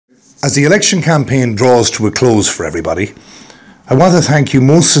As the election campaign draws to a close for everybody, I want to thank you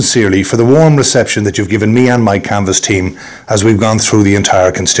most sincerely for the warm reception that you've given me and my Canvas team as we've gone through the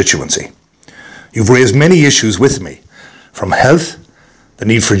entire constituency. You've raised many issues with me, from health, the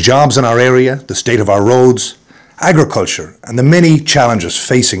need for jobs in our area, the state of our roads, agriculture, and the many challenges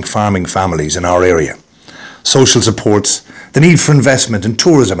facing farming families in our area, social supports, the need for investment in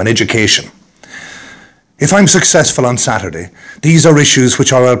tourism and education. If I'm successful on Saturday, these are issues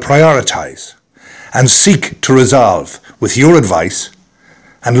which I will prioritise and seek to resolve with your advice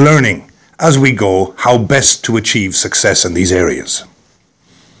and learning as we go how best to achieve success in these areas.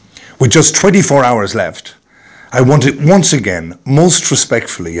 With just 24 hours left, I want to once again most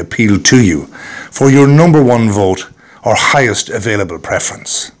respectfully appeal to you for your number one vote or highest available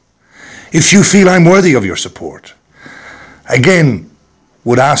preference. If you feel I'm worthy of your support, again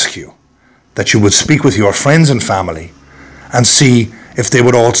would ask you that you would speak with your friends and family and see if they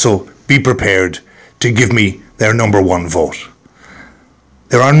would also be prepared to give me their number one vote.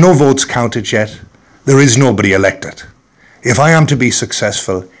 There are no votes counted yet. There is nobody elected. If I am to be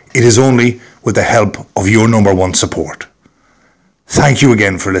successful, it is only with the help of your number one support. Thank you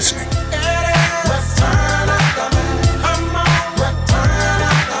again for listening.